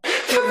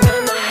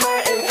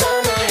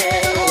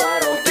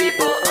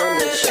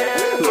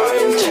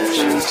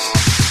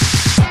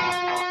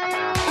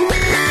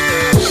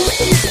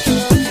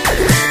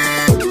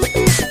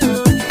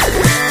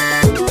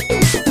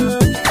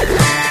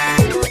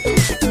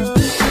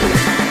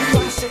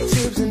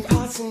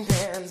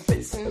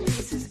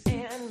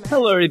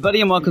Hello, everybody,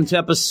 and welcome to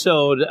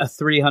episode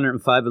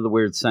 305 of the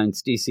Weird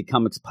Science DC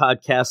Comics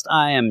podcast.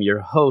 I am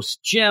your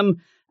host, Jim,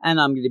 and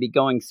I'm going to be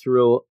going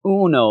through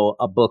Uno,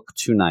 a book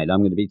tonight. I'm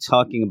going to be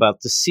talking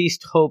about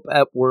Deceased Hope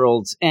at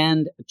World's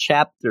End,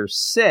 Chapter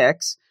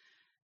 6,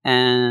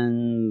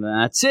 and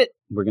that's it.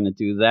 We're going to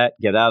do that.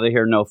 Get out of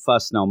here, no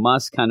fuss, no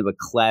muss, kind of a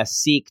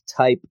classic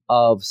type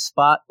of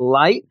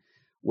spotlight,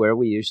 where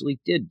we usually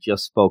did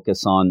just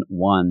focus on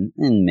one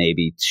and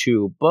maybe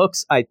two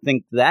books. I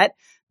think that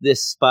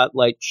this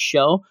spotlight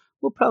show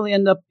will probably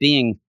end up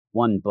being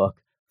one book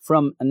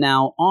from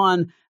now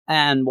on.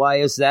 And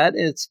why is that?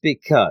 It's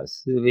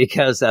because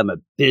I'm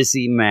a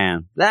busy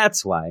man.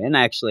 That's why. And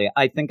actually,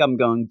 I think I'm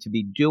going to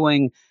be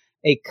doing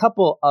a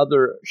couple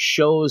other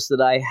shows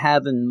that I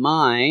have in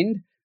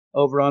mind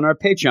over on our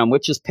Patreon,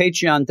 which is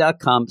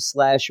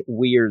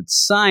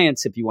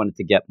patreon.com/weirdscience. If you wanted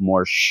to get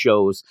more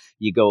shows,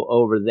 you go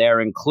over there,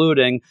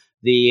 including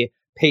the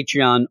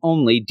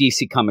Patreon-only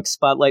DC Comics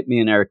Spotlight me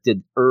and Eric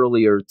did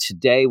earlier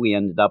today. We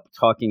ended up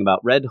talking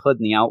about Red Hood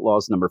and the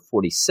Outlaws number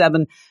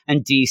 47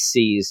 and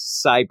DC's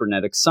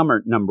Cybernetic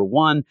Summer number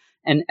 1,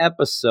 an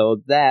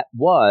episode that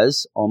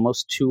was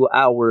almost 2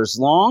 hours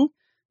long.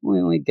 We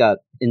only got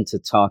into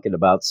talking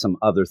about some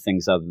other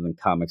things other than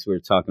comics. We were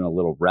talking a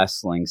little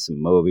wrestling,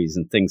 some movies,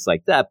 and things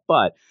like that.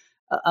 But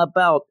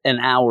about an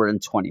hour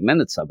and 20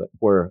 minutes of it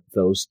were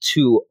those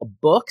two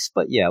books.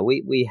 But yeah,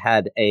 we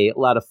had a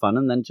lot of fun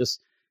and then just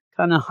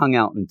kind of hung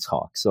out and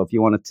talked. So if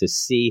you wanted to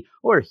see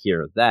or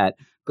hear that,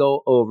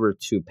 go over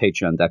to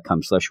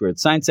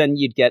patreon.com/weirdscience and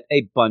you'd get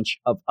a bunch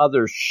of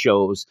other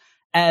shows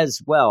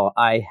as well.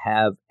 I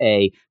have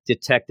a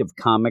Detective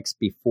Comics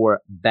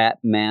Before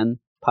Batman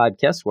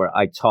podcast where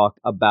I talk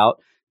about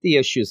the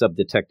issues of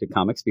Detective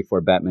Comics before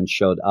Batman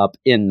showed up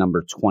in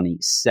number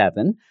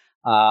 27.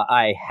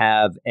 I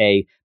have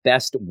a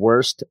Best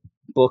Worst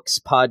Books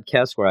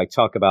podcast where I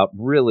talk about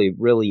really,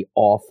 really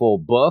awful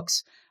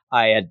books.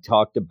 I had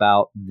talked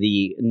about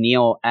the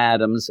Neil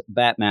Adams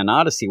Batman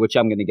Odyssey, which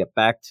I'm going to get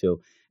back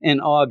to in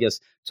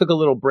August. Took a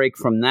little break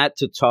from that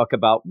to talk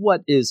about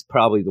what is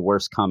probably the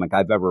worst comic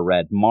I've ever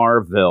read,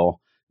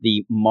 Marvel,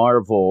 the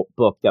Marvel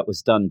book that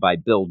was done by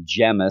Bill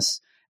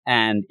Jemas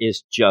and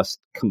is just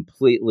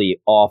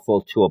completely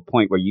awful to a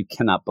point where you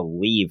cannot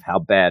believe how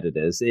bad it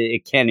is.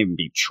 It can't even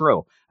be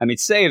true. I mean,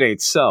 say it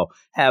ain't so.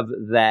 Have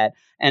that,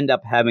 end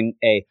up having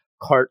a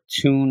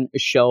cartoon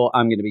show.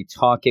 I'm going to be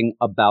talking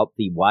about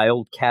the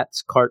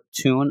Wildcats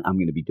cartoon. I'm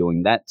going to be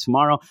doing that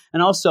tomorrow.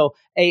 And also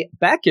a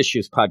Back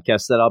Issues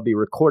podcast that I'll be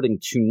recording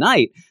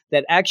tonight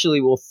that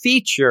actually will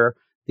feature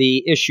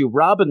the issue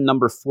Robin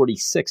number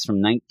 46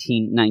 from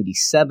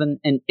 1997,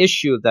 an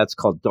issue that's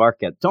called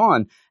Dark at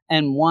Dawn,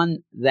 and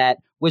one that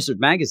Wizard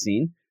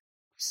Magazine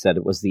said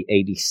it was the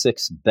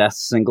 86th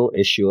best single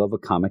issue of a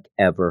comic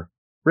ever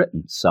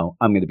written. So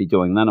I'm going to be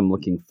doing that. I'm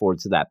looking forward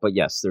to that. But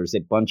yes, there's a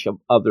bunch of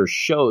other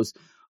shows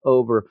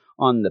over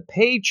on the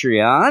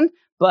Patreon,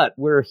 but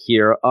we're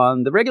here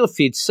on the regular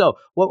feed. So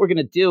what we're going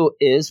to do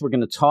is we're going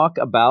to talk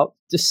about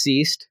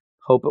Deceased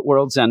Hope at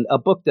World's End, a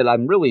book that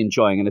I'm really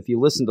enjoying. And if you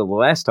listened to the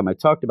last time I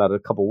talked about it a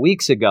couple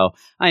weeks ago,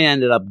 I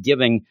ended up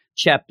giving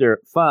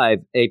Chapter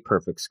 5 a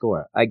perfect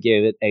score. I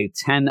gave it a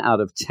 10 out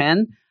of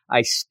 10.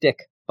 I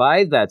stick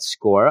by that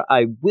score.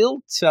 I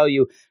will tell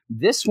you,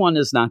 this one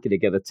is not going to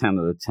get a 10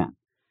 out of 10.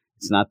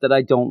 It's not that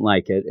I don't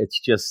like it. It's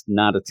just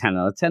not a 10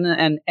 out of 10.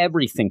 And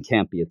everything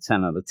can't be a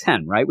 10 out of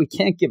 10, right? We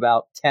can't give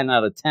out 10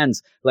 out of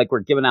 10s like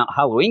we're giving out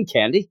Halloween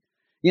candy.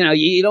 You know,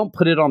 you don't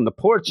put it on the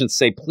porch and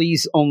say,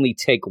 please only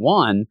take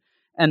one.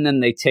 And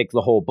then they take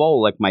the whole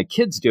bowl like my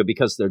kids do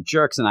because they're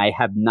jerks and I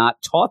have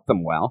not taught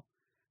them well.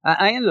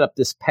 I ended up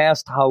this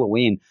past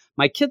Halloween,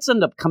 my kids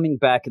end up coming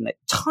back and they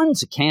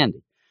tons of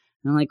candy.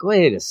 And I'm like,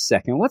 wait a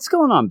second, what's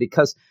going on?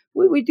 Because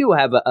we do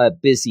have a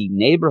busy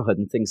neighborhood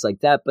and things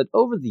like that. But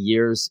over the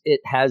years, it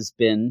has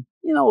been,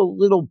 you know, a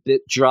little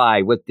bit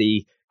dry with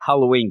the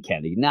Halloween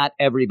candy. Not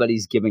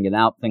everybody's giving it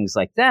out, things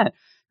like that.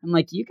 I'm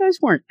like, you guys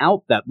weren't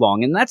out that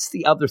long. And that's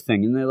the other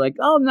thing. And they're like,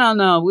 oh,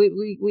 no,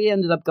 we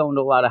ended up going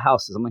to a lot of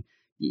houses. I'm like,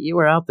 you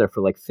were out there for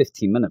like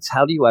 15 minutes.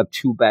 How do you have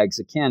 2 bags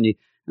of candy?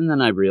 And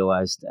then I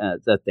realized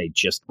that they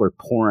just were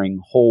pouring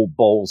whole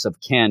bowls of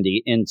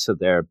candy into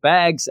their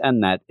bags.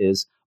 And that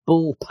is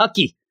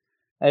bullpucky,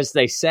 as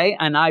they say.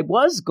 And I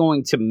was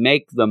going to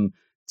make them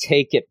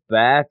take it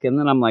back. And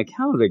then I'm like,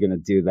 how are they going to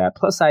do that?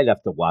 Plus, I'd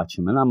have to watch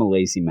them. And I'm a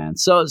lazy man.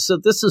 So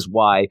this is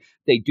why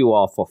they do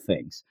awful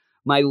things.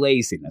 My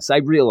laziness. I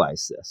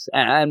realize this.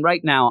 And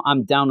right now,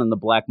 I'm down in the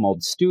Black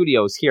Mold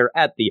Studios here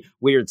at the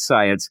Weird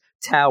Science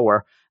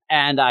Tower.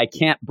 And I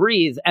can't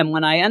breathe. And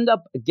when I end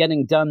up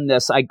getting done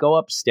this, I go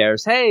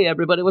upstairs. Hey,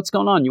 everybody, what's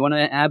going on? You want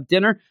to have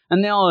dinner?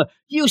 And they all,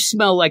 you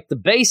smell like the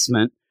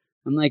basement.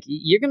 I'm like,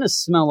 you're going to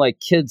smell like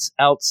kids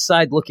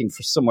outside looking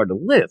for somewhere to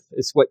live.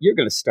 It's what you're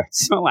going to start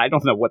smelling. I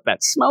don't know what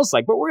that smells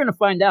like, but we're going to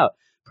find out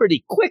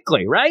pretty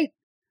quickly, right?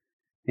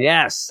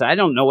 Yes, I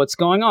don't know what's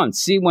going on.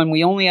 See, when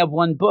we only have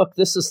one book,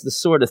 this is the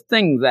sort of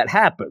thing that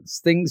happens.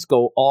 Things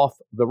go off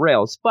the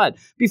rails. But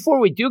before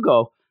we do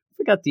go, I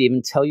forgot to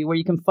even tell you where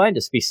you can find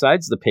us.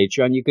 Besides the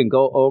Patreon, you can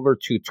go over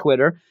to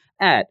Twitter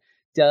at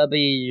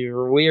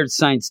Weird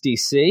Science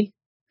DC.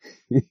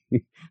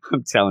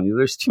 I'm telling you,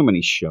 there's too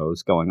many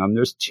shows going on.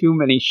 There's too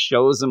many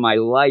shows in my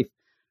life.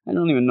 I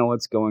don't even know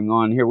what's going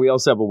on here. We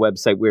also have a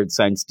website,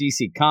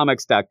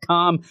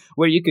 WeirdScienceDCComics.com,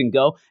 where you can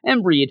go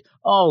and read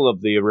all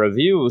of the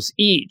reviews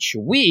each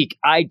week.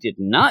 I did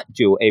not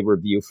do a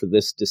review for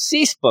this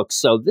Deceased book,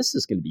 so this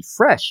is going to be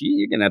fresh.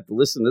 You're going to have to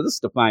listen to this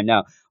to find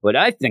out what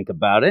I think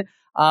about it.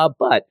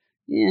 But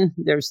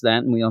there's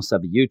that. And we also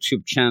have a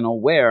YouTube channel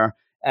where,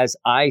 as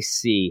I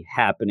see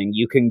happening,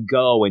 you can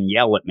go and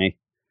yell at me.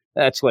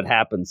 That's what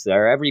happens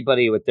there.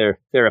 Everybody with their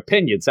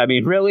opinions. I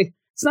mean, really?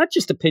 It's not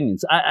just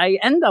opinions. I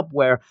end up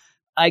where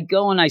I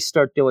go and I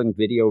start doing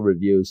video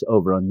reviews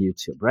over on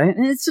YouTube, right?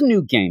 And it's a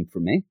new game for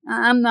me.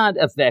 I'm not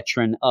a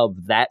veteran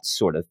of that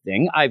sort of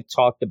thing. I've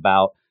talked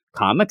about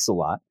comics a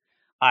lot.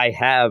 I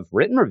have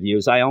written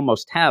reviews. I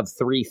almost have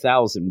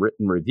 3,000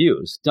 written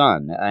reviews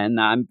done, and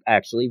I'm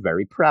actually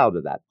very proud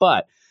of that.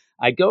 But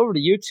I go over to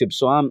YouTube,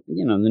 so I'm,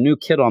 the new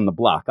kid on the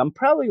block. I'm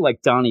probably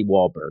like Donnie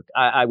Wahlberg.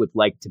 I would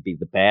like to be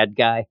the bad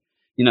guy,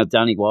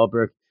 Donnie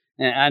Wahlberg.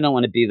 And I don't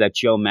want to be that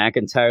Joe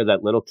McIntyre,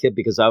 that little kid,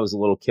 because I was a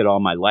little kid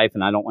all my life,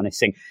 and I don't want to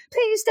sing,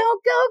 "Please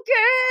don't go,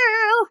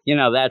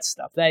 girl." That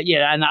stuff.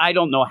 And I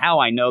don't know how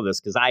I know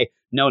this, because I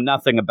know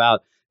nothing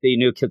about the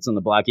New Kids on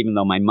the Block, even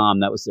though my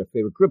mom, that was their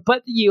favorite group.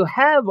 But you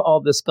have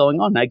all this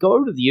going on. I go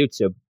over to the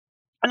YouTube,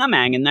 and I'm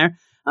hanging there.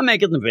 I'm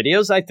making the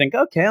videos. I think,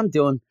 okay, I'm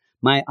doing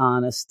my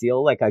honest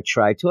deal like I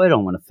try to. I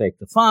don't want to fake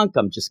the funk.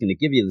 I'm just going to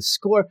give you the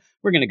score.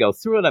 We're going to go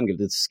through it. I'm going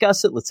to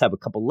discuss it. Let's have a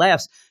couple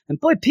laughs. And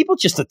boy, people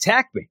just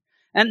attack me.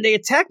 And they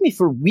attack me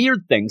for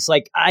weird things.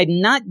 Like,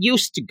 I'm not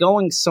used to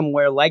going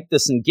somewhere like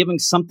this and giving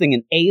something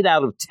an 8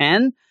 out of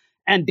 10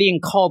 and being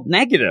called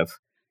negative.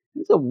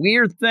 It's a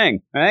weird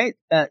thing, right?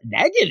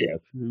 Negative.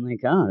 I'm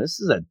like, oh, this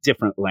is a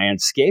different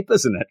landscape,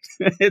 isn't it?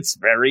 It's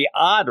very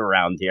odd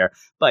around here.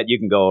 But you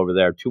can go over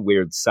there to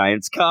Weird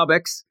Science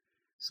Comics.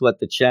 It's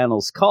what the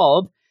channel's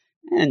called.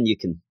 And you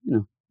can,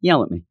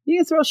 yell at me. You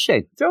can throw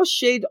shade. Throw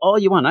shade all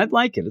you want. I'd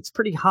like it. It's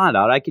pretty hot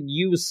out. I could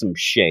use some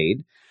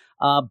shade.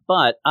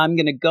 But I'm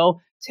going to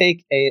go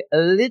take a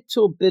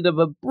little bit of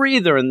a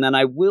breather, and then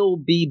I will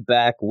be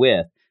back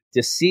with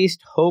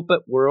Deceased Hope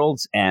at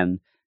World's End,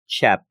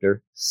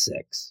 Chapter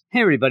 6. Hey,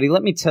 everybody,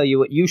 let me tell you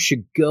what you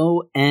should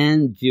go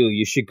and do.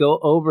 You should go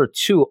over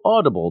to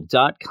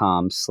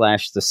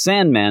audible.com/The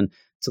Sandman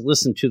to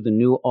listen to the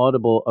new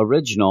Audible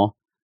original,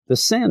 The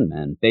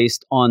Sandman,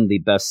 based on the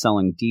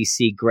best-selling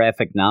DC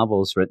graphic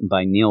novels written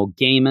by Neil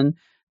Gaiman.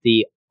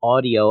 The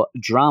audio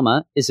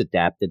drama is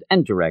adapted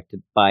and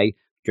directed by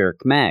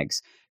Dirk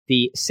Maggs.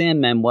 The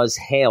Sandman was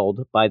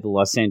hailed by the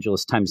Los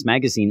Angeles Times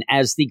Magazine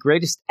as the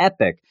greatest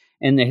epic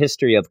in the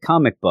history of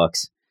comic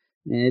books.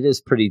 It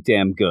is pretty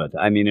damn good.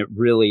 I mean, it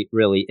really,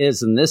 really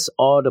is. And this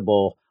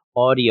Audible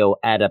audio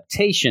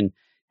adaptation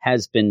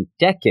has been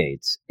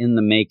decades in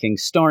the making,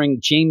 starring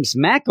James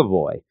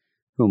McAvoy,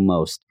 who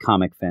most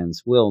comic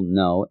fans will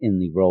know in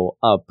the role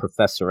of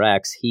Professor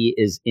X. He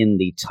is in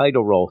the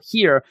title role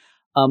here,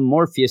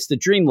 Morpheus the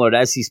Dream Lord,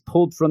 as he's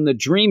pulled from the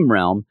dream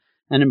realm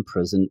and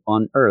imprisoned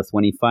on Earth.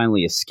 When he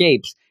finally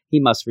escapes, he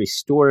must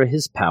restore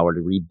his power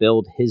to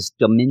rebuild his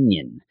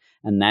dominion.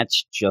 And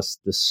that's just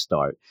the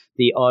start.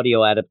 The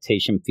audio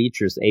adaptation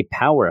features a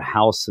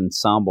powerhouse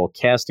ensemble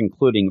cast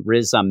including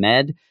Riz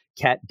Ahmed,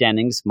 Kat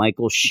Dennings,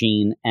 Michael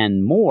Sheen,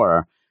 and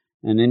more.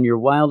 And in your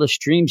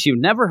wildest dreams, you've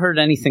never heard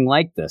anything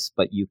like this,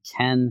 but you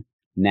can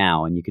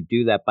now. And you could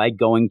do that by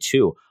going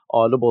to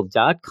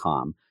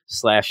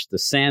audible.com/The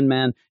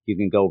Sandman. You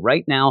can go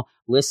right now.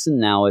 Listen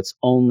now. It's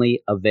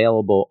only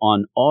available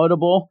on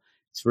Audible.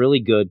 It's really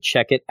good.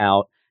 Check it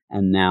out.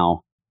 And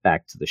now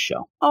back to the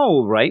show.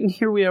 All right. And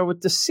here we are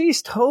with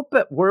Deceased Hope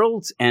at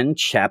World's End,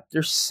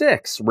 Chapter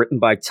 6, written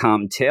by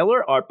Tom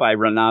Taylor, art by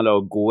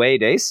Renato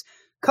Guedes,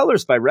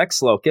 colors by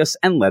Rex Locus,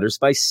 and letters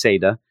by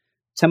Seda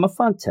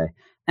Temofonte.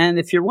 And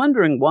if you're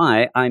wondering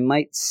why I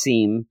might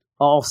seem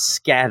all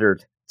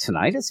scattered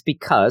tonight, it's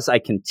because I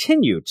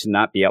continue to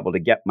not be able to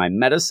get my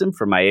medicine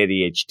for my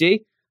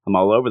ADHD. I'm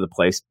all over the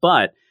place.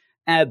 But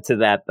add to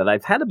that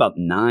I've had about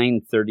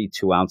 9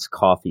 32-ounce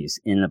coffees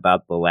in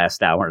about the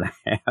last hour and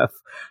a half.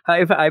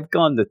 I've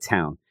gone to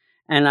town.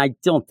 And I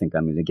don't think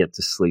I'm going to get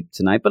to sleep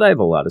tonight, but I have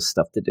a lot of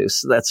stuff to do,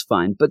 so that's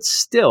fine. But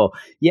still,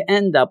 you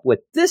end up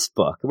with this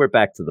book. We're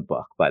back to the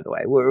book, by the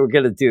way. We're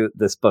going to do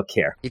this book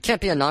here. You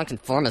can't be a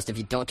nonconformist if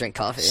you don't drink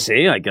coffee.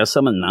 See, I guess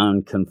I'm a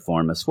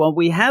nonconformist. Well,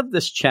 we have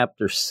this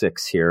Chapter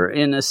 6 here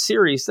in a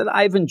series that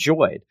I've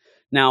enjoyed.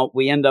 Now,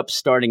 we end up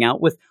starting out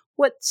with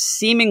what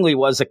seemingly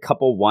was a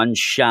couple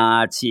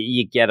one-shots.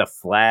 You get a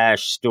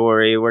flash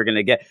story. We're going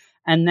to get...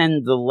 And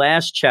then the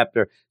last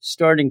chapter,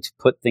 starting to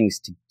put things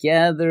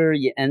together,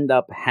 you end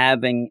up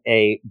having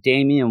a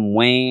Damian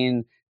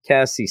Wayne,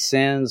 Cassie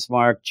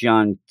Sandsmark,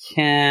 John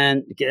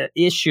Kent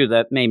issue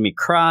that made me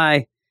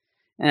cry.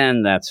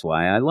 And that's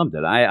why I loved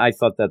it. I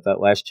thought that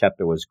last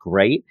chapter was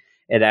great.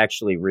 It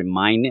actually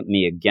reminded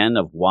me again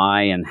of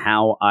why and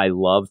how I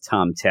love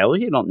Tom Taylor.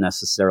 You don't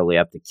necessarily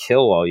have to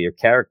kill all your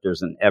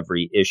characters in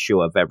every issue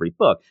of every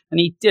book. And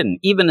he didn't.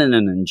 Even in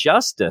an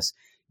Injustice,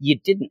 you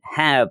didn't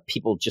have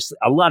people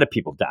a lot of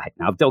people died.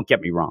 Now, don't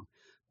get me wrong,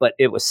 but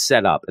it was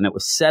set up, and it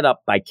was set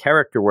up by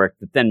character work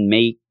that then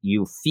made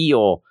you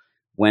feel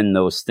when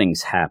those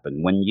things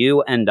happen. When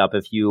you end up,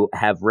 if you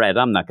have read,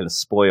 I'm not going to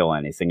spoil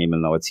anything,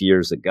 even though it's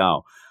years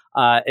ago.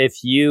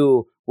 If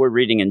you were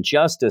reading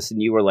Injustice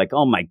and you were like,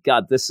 oh my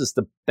God, this is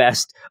the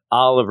best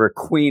Oliver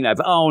Queen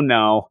oh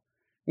no,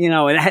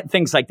 and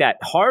things like that.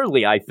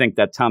 Harley, I think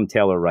that Tom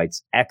Taylor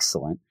writes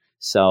excellent.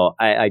 So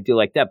I do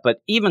like that.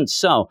 But even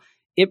so,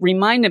 it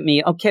reminded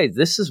me, okay,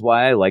 this is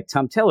why I like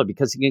Tom Taylor,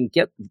 because he can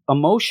get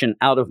emotion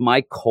out of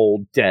my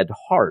cold, dead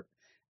heart.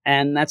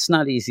 And that's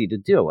not easy to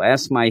do.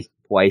 Ask my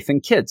wife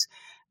and kids.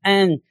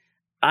 And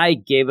I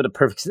gave it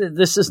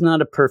this is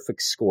not a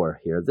perfect score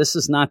here. This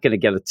is not going to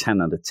get a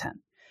 10 out of 10.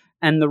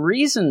 And the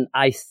reason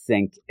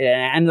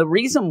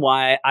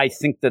why I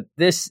think that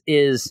this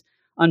is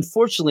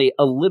unfortunately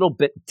a little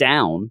bit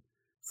down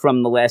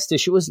from the last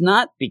issue is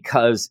not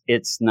because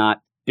it's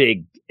not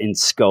big in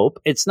scope.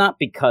 It's not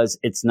because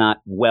it's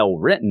not well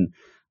written.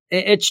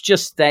 It's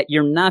just that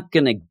you're not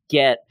going to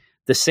get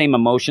the same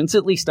emotions,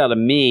 at least out of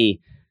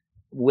me,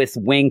 with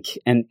Wink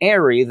and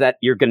Aerie that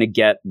you're going to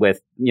get with,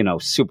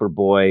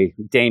 Superboy,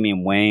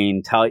 Damian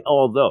Wayne, Talia,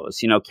 all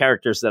those,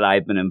 characters that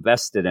I've been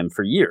invested in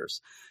for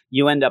years.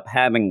 You end up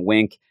having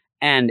Wink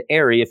and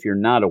Aerie, if you're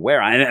not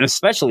aware, and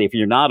especially if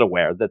you're not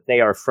aware that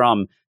they are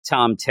from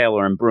Tom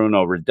Taylor and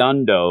Bruno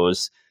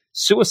Redondo's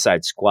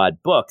Suicide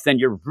Squad book, then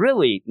you're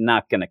really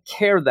not going to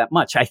care that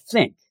much, I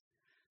think.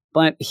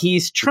 But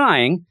he's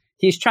trying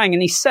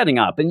and he's setting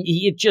up. And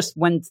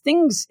when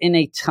things in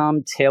a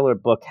Tom Taylor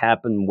book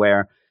happen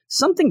where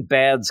something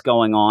bad's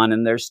going on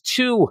and there's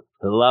two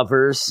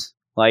lovers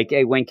like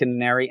a Wink and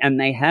an Aerie, and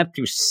they have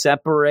to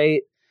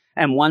separate,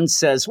 and one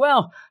says,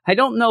 well, I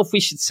don't know if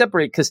we should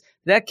separate because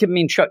that could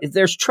mean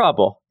there's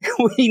trouble.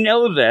 We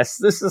know this.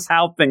 This is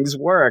how things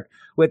work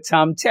with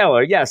Tom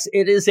Taylor. Yes,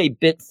 it is a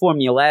bit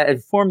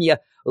formulaic.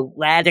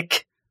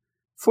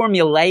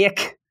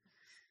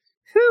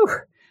 Whew.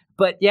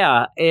 But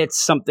yeah, it's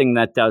something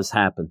that does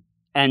happen.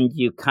 And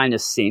you kind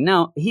of see.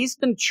 Now, he's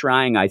been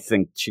trying, I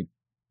think, to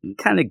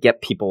kind of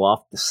get people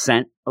off the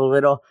scent a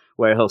little,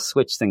 where he'll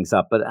switch things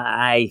up. But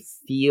I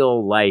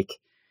feel like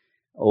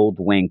old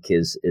Wink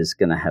is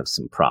going to have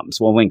some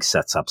problems. Well, Wink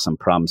sets up some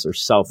problems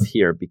herself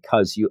here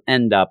because you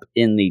end up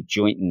in the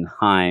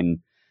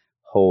Jotunheim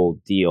whole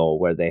deal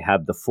where they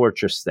have the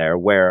fortress there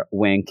where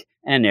Wink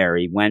and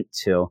Aerie went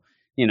to.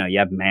 You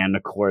have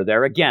Manticore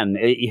there. Again,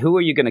 who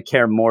are you going to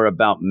care more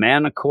about,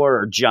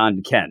 Manticore or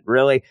John Kent,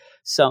 really?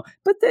 So,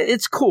 but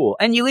it's cool.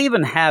 And you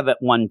even have at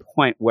one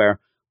point where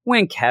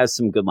Wink has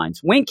some good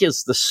lines. Wink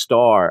is the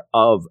star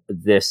of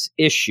this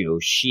issue.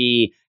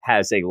 She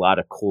has a lot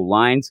of cool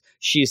lines.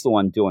 She's the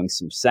one doing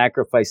some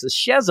sacrifices.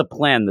 She has a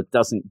plan that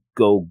doesn't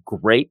go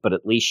great, but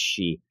at least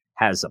she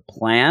has a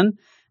plan.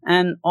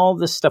 And all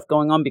this stuff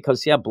going on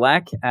because,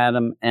 Black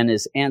Adam and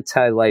his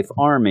anti-life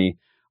army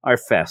are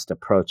fast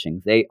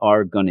approaching. They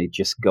are going to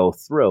just go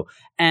through.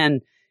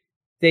 And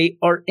they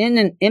are in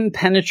an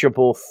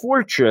impenetrable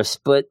fortress,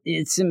 but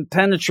it's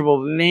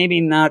impenetrable,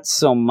 maybe not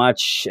so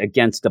much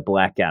against a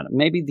Black Adam.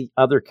 Maybe the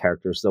other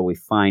characters, though, we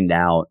find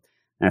out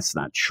that's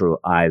not true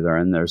either.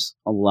 And there's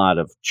a lot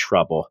of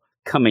trouble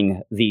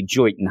coming the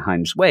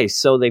Jotunheim's way.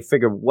 So they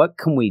figure, what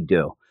can we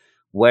do?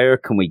 Where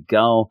can we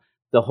go?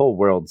 The whole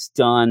world's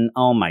done.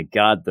 Oh, my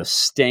God, the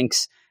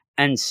stinks.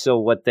 And so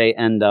what they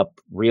end up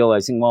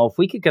realizing, well, if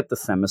we could get the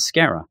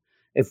Themyscira,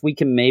 if we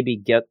can maybe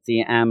get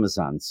the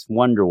Amazons,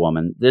 Wonder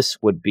Woman, this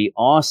would be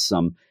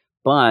awesome.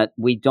 But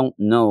we don't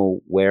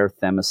know where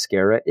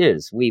Themyscira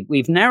is.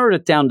 We've narrowed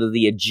it down to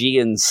the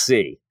Aegean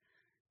Sea.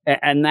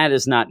 And that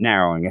is not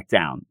narrowing it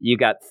down. You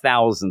got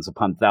thousands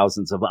upon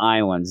thousands of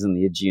islands in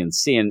the Aegean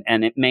Sea.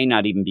 And it may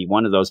not even be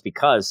one of those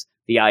because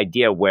the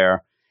idea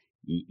where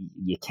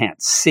you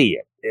can't see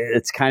it.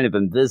 It's kind of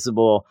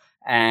invisible.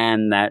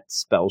 And that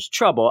spells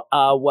trouble.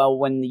 Well,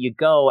 when you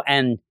go,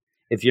 and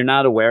if you're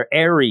not aware,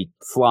 Aerie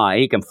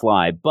he can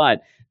fly,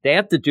 but they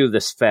have to do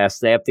this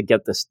fast. They have to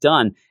get this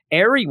done.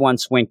 Aerie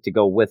wants Wink to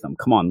go with them.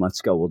 Come on,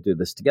 let's go. We'll do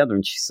this together.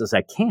 And she says,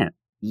 I can't.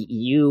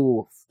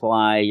 You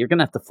fly. You're going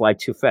to have to fly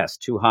too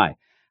fast, too high.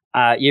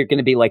 You're going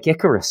to be like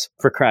Icarus,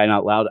 for crying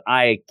out loud.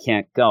 I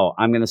can't go.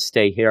 I'm going to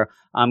stay here.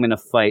 I'm going to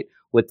fight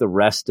with the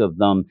rest of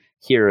them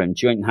here in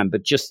Jotunheim.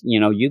 But just,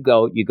 you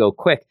go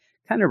quick.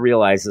 Kind of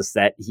realizes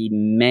that he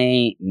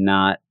may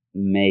not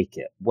make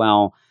it.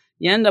 Well,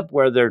 you end up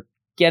where they're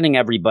getting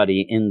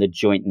everybody in the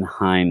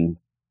Jotunheim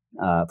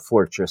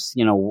fortress.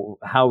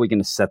 How are we going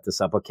to set this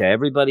up? Okay,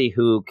 everybody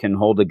who can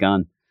hold a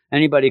gun,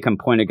 anybody can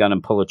point a gun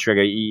and pull a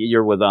trigger,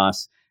 you're with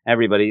us.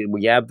 Everybody,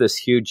 we have this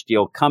huge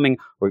deal coming.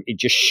 Or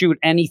just shoot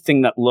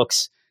anything that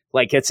looks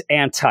like it's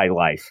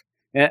anti-life.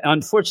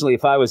 Unfortunately,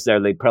 if I was there,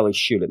 they'd probably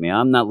shoot at me.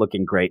 I'm not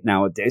looking great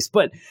nowadays.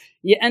 But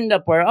you end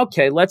up where,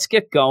 okay, let's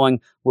get going.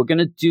 We're going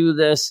to do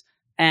this.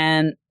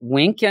 And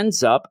Wink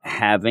ends up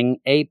having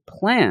a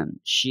plan.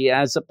 She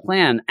has a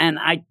plan. And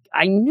I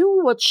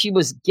knew what she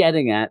was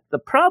getting at. The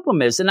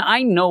problem is, and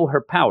I know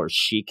her powers,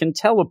 she can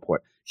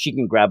teleport. She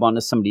can grab onto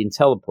somebody and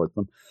teleport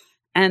them.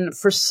 And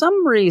for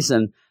some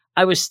reason,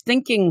 I was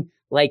thinking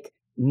like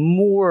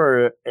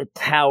more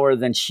power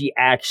than she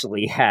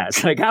actually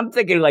has. Like I'm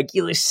thinking like,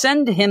 you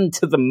send him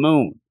to the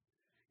moon.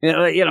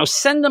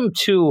 Send him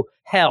to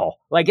hell.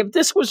 Like if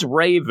this was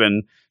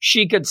Raven,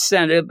 she could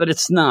send it, but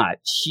it's not.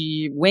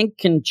 Wink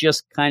can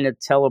just kind of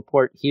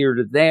teleport here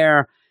to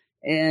there.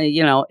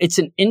 It's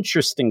an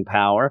interesting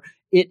power.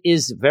 It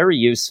is very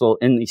useful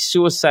in the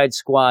Suicide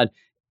Squad.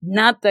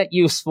 Not that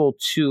useful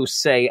to,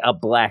 say, a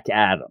Black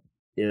Adam,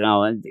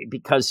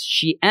 because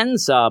she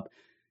ends up,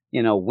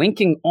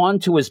 winking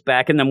onto his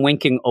back and then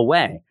winking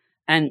away.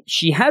 And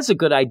she has a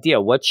good idea.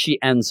 What she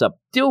ends up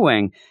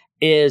doing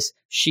is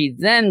she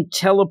then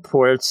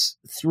teleports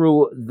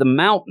through the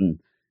mountain.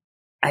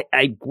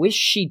 I wish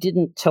she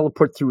didn't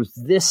teleport through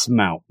this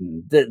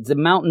mountain, the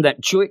mountain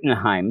that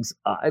Jotunheim's,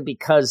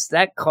 because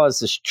that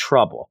causes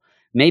trouble.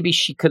 Maybe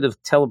she could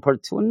have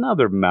teleported to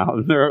another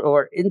mountain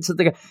or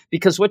into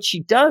because what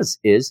she does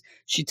is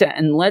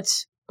and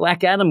lets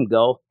Black Adam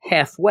go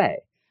halfway.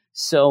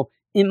 So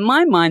in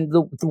my mind,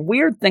 the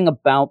weird thing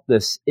about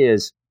this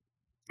is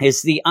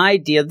the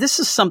idea. This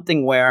is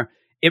something where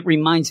it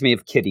reminds me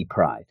of Kitty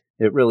Pryde.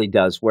 It really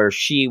does, where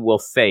she will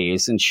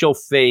phase, and she'll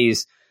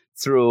phase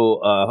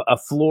through a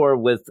floor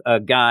with a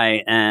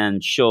guy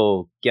and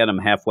she'll get him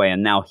halfway.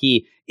 And now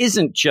he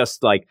isn't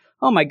just like,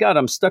 oh my God,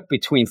 I'm stuck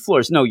between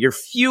floors. No, you're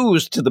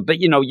fused to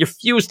you're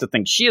fused to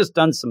things. She has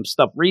done some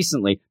stuff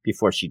recently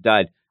before she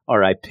died,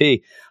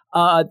 R.I.P.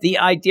 The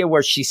idea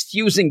where she's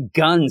fusing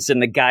guns in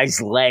the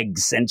guy's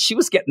legs, and she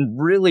was getting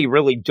really,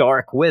 really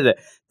dark with it.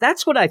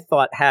 That's what I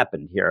thought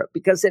happened here,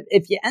 because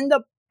if you end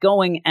up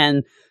going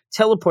and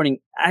teleporting,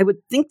 I would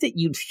think that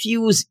you'd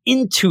fuse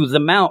into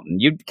the mountain.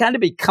 You'd kind of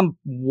become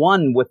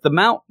one with the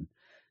mountain.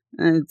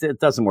 And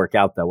it doesn't work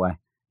out that way.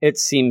 It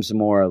seems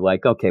more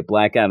like, okay,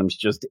 Black Adam's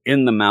just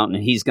in the mountain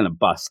and he's going to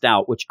bust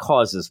out, which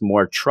causes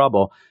more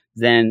trouble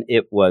than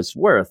it was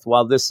worth.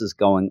 While this is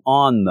going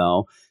on,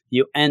 though,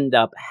 you end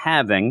up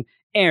having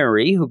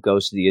Aerie, who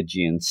goes to the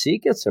Aegean Sea,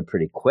 gets there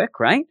pretty quick,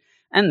 right?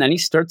 And then he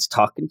starts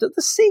talking to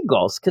the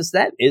seagulls, because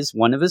that is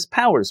one of his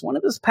powers. One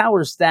of his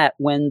powers that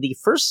when the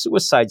first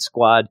Suicide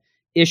Squad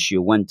issue,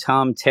 when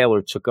Tom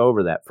Taylor took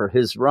over that for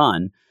his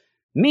run,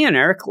 me and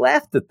Eric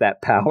laughed at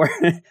that power.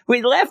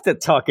 We laughed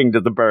at talking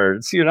to the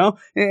birds,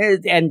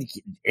 and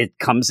it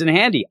comes in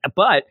handy.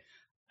 But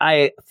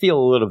I feel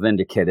a little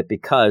vindicated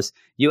because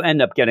you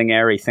end up getting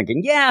Aerie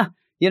thinking,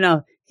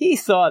 he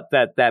thought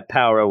that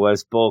power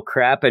was bull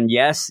crap. And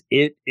yes,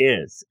 it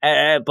is.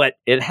 But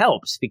it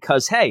helps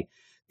because, hey,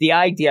 the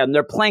idea, and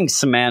they're playing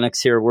semantics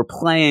here. We're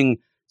playing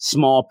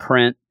small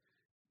print.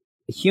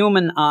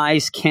 Human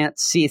eyes can't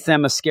see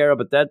Themyscira,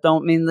 but that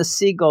don't mean the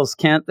seagulls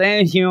can't.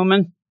 They're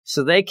human,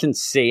 so they can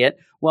see it.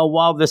 Well,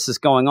 while this is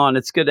going on,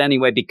 it's good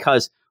anyway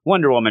because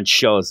Wonder Woman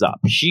shows up.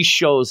 She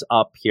shows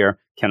up here.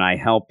 Can I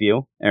help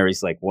you?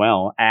 Aerie's like,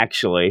 well,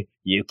 actually,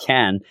 you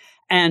can.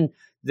 And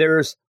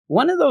there's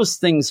one of those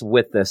things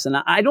with this, and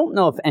I don't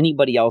know if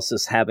anybody else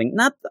is having,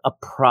 not a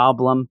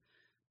problem,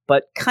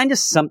 but kind of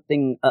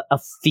something, a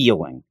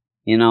feeling,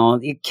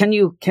 can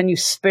you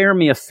spare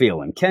me a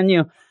feeling? Can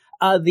you,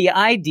 the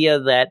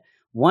idea that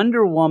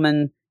Wonder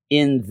Woman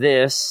in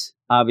this,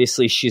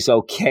 obviously she's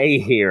okay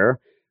here,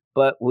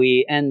 but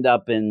we end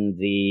up in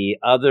the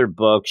other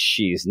book,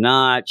 she's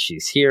not,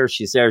 she's here,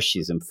 she's there,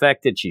 she's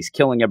infected, she's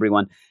killing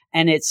everyone.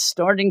 And it's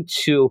starting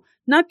to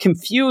not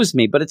confuse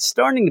me, but it's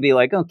starting to be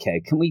like,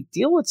 okay, can we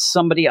deal with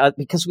somebody?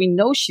 Because we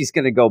know she's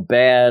going to go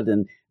bad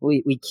and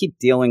we keep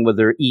dealing with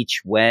her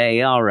each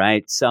way. All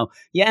right. So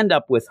you end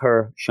up with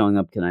her showing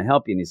up. Can I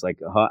help you? And he's like,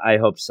 I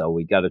hope so.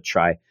 We got to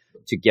try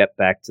to get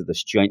back to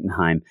this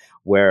Jotunheim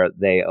where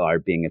they are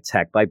being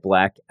attacked by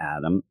Black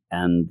Adam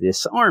and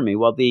this army.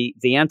 Well, the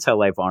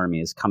Anti-Life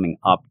army is coming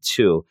up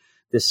to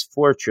this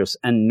fortress,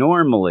 and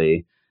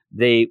normally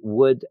they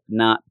would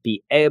not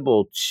be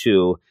able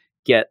to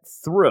get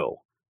through.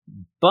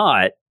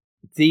 But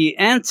the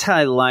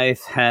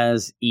Anti-Life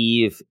has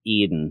Eve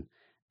Eden,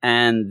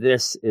 and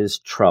this is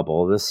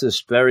trouble. This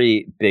is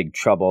very big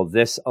trouble.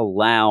 This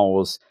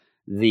allows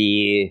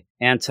the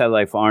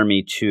Anti-Life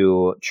army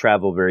to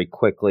travel very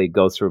quickly,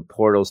 go through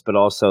portals, but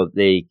also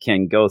they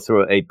can go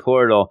through a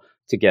portal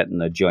to get in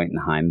the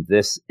Jotunheim.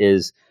 This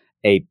is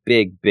a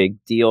big,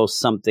 big deal,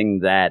 something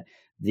that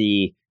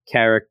the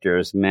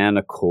characters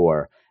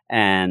Manticore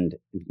and,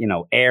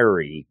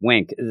 Aerie,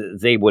 Wink,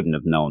 they wouldn't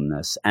have known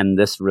this. And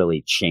this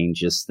really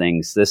changes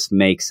things. This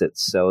makes it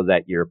so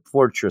that your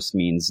fortress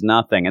means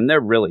nothing. And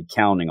they're really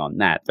counting on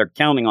that. They're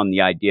counting on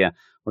the idea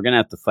we're going to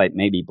have to fight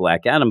maybe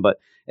Black Adam, but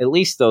at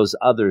least those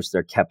others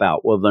they're kept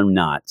out. Well, they're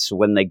not. So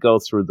when they go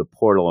through the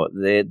portal,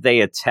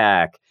 they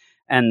attack,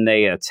 and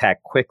they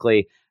attack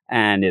quickly.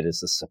 And it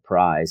is a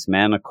surprise.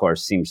 Manticore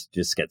seems to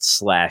just get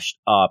slashed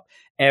up.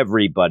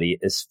 Everybody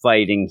is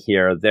fighting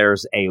here.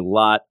 There's a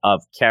lot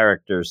of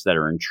characters that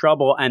are in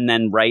trouble. And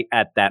then right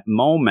at that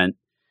moment,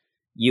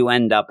 you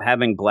end up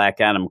having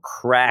Black Adam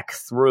crack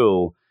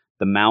through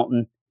the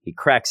mountain. He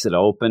cracks it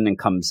open and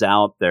comes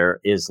out. There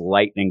is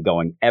lightning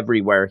going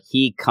everywhere.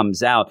 He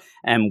comes out.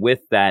 And with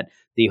that,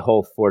 the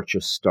whole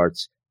fortress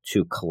starts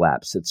to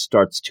collapse. It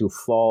starts to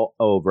fall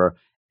over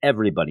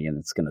everybody, and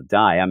it's going to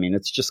die. I mean,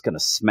 it's just going to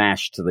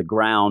smash to the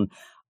ground.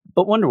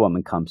 But Wonder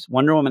Woman comes.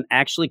 Wonder Woman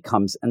actually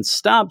comes and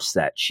stops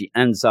that. She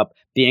ends up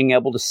being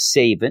able to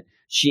save it.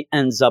 She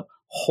ends up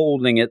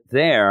holding it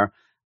there.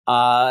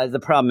 The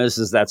problem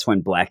is that's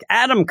when Black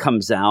Adam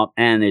comes out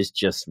and is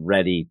just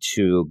ready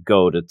to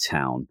go to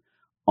town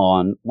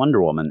on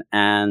Wonder Woman.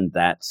 And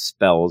that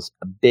spells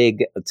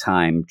big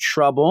time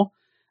trouble.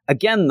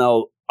 Again,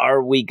 though,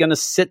 are we going to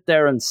sit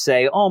there and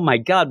say, oh, my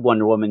God,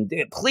 Wonder Woman,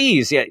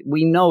 please? Yeah,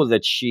 we know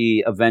that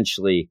she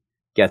eventually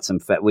gets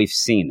infected. We've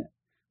seen it.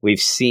 We've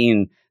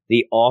seen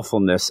the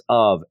awfulness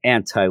of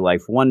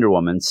anti-life Wonder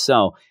Woman.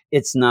 So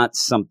it's not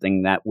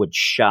something that would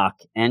shock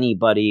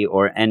anybody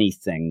or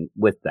anything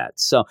with that.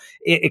 So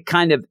it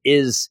kind of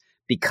is,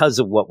 because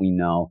of what we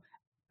know,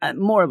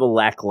 more of a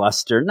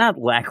not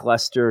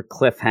lackluster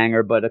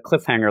cliffhanger, but a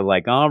cliffhanger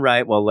like, all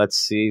right, well, let's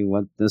see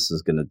what this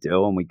is going to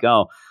do. And we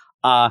go.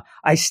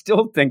 I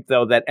still think,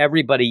 though, that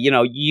everybody,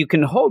 you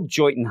can hold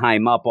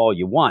Jotunheim up all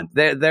you want.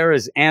 There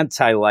is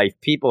anti-life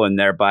people in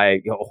there by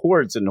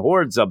hordes and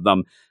hordes of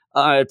them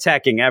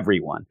attacking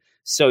everyone.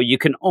 So you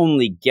can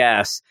only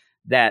guess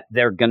that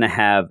they're going to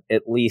have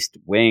at least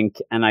Wink.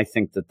 And I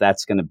think that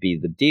that's going to be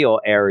the deal.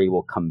 Aerie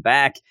will come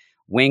back.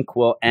 Wink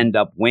will end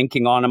up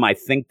winking on him. I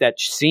think that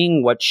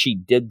seeing what she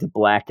did to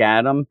Black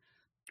Adam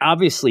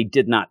obviously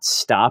did not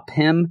stop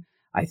him.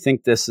 I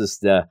think this is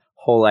the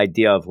whole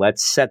idea of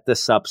let's set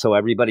this up so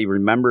everybody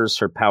remembers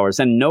her powers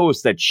and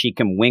knows that she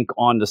can wink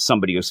onto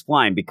somebody who's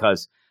flying,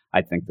 because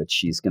I think that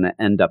she's going to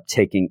end up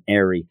taking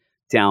Aerie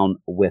down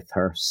with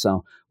her.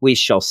 So we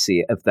shall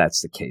see if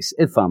that's the case.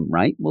 If I'm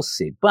right, we'll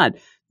see. But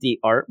the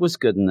art was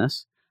good in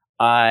this.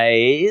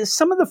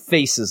 Some of the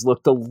faces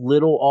looked a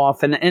little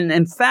off, and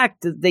in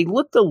fact, they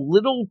looked a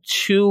little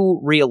too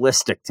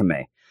realistic to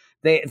me.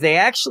 They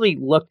actually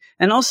looked,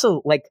 and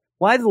also like,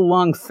 why the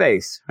long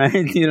face?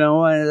 Right?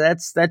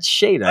 That's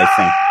shade, I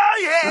think.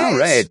 Yes! All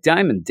right,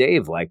 Diamond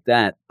Dave like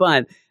that.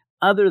 But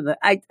other than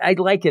I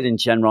like it in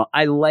general.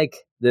 I like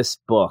this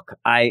book.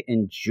 I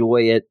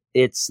enjoy it.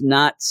 It's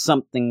not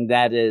something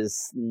that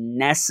is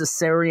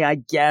necessary, I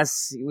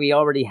guess. We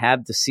already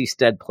have the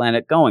Seastead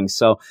Planet going,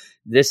 so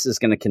this is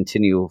going to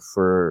continue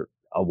for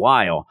a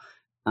while.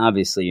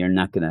 Obviously, you're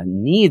not going to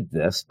need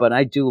this, but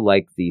I do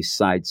like these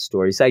side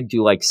stories. I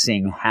do like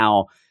seeing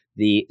how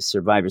the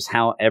survivors,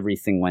 how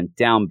everything went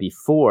down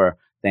before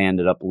they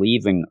ended up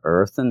leaving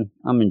Earth, and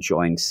I'm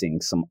enjoying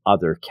seeing some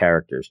other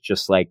characters,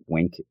 just like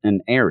Wink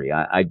and Aerie.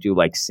 I do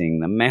like seeing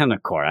the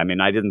Manticore. I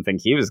mean, I didn't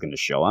think he was going to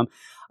show him.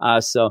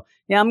 So,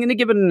 yeah, I'm going to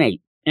give it an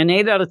 8. An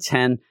 8 out of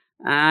 10.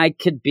 I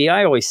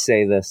always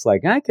say this,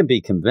 like, I could be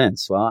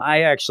convinced. Well,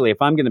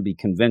 if I'm going to be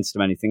convinced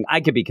of anything,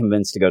 I could be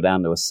convinced to go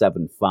down to a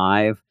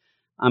 7.5.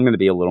 I'm going to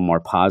be a little more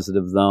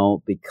positive,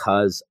 though,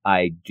 because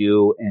I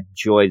do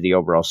enjoy the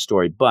overall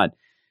story. But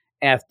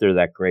after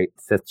that great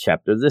 5th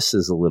chapter, this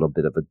is a little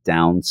bit of a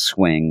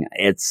downswing.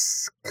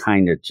 It's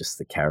kind of just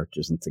the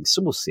characters and things.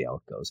 So we'll see how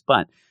it goes.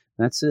 But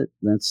that's it.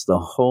 That's the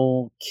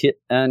whole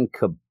kit and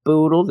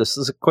caboodle. This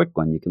is a quick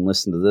one. You can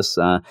listen to this,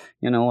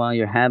 while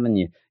you're having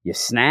your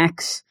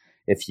snacks.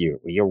 If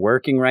you're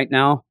working right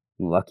now,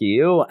 lucky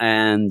you.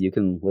 And you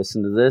can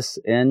listen to this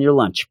in your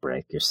lunch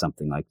break or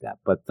something like that.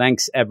 But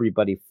thanks,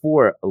 everybody,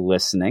 for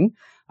listening.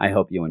 I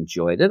hope you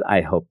enjoyed it.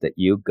 I hope that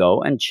you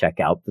go and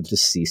check out the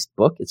Deceased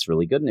book. It's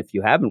really good. And if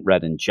you haven't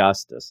read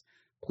Injustice,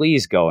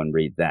 please go and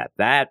read that.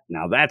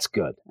 Now that's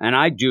good. And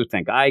I do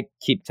think, I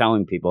keep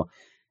telling people,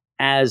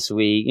 as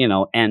we,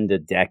 end a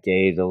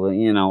decade,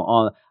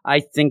 I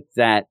think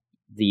that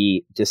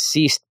the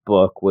Deceased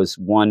book was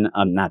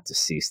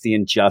the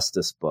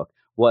Injustice book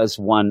was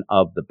one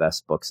of the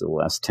best books of the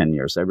last 10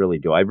 years. I really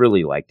do. I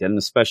really liked it. And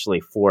especially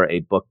for a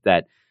book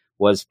that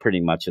was pretty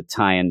much a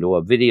tie-in to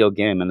a video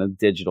game and a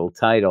digital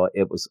title.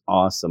 It was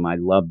awesome. I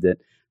loved it.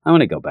 I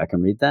want to go back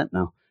and read that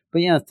now.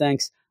 But yeah,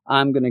 thanks.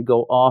 I'm going to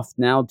go off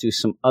now, do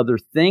some other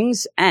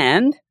things,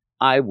 and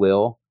I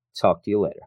will talk to you later.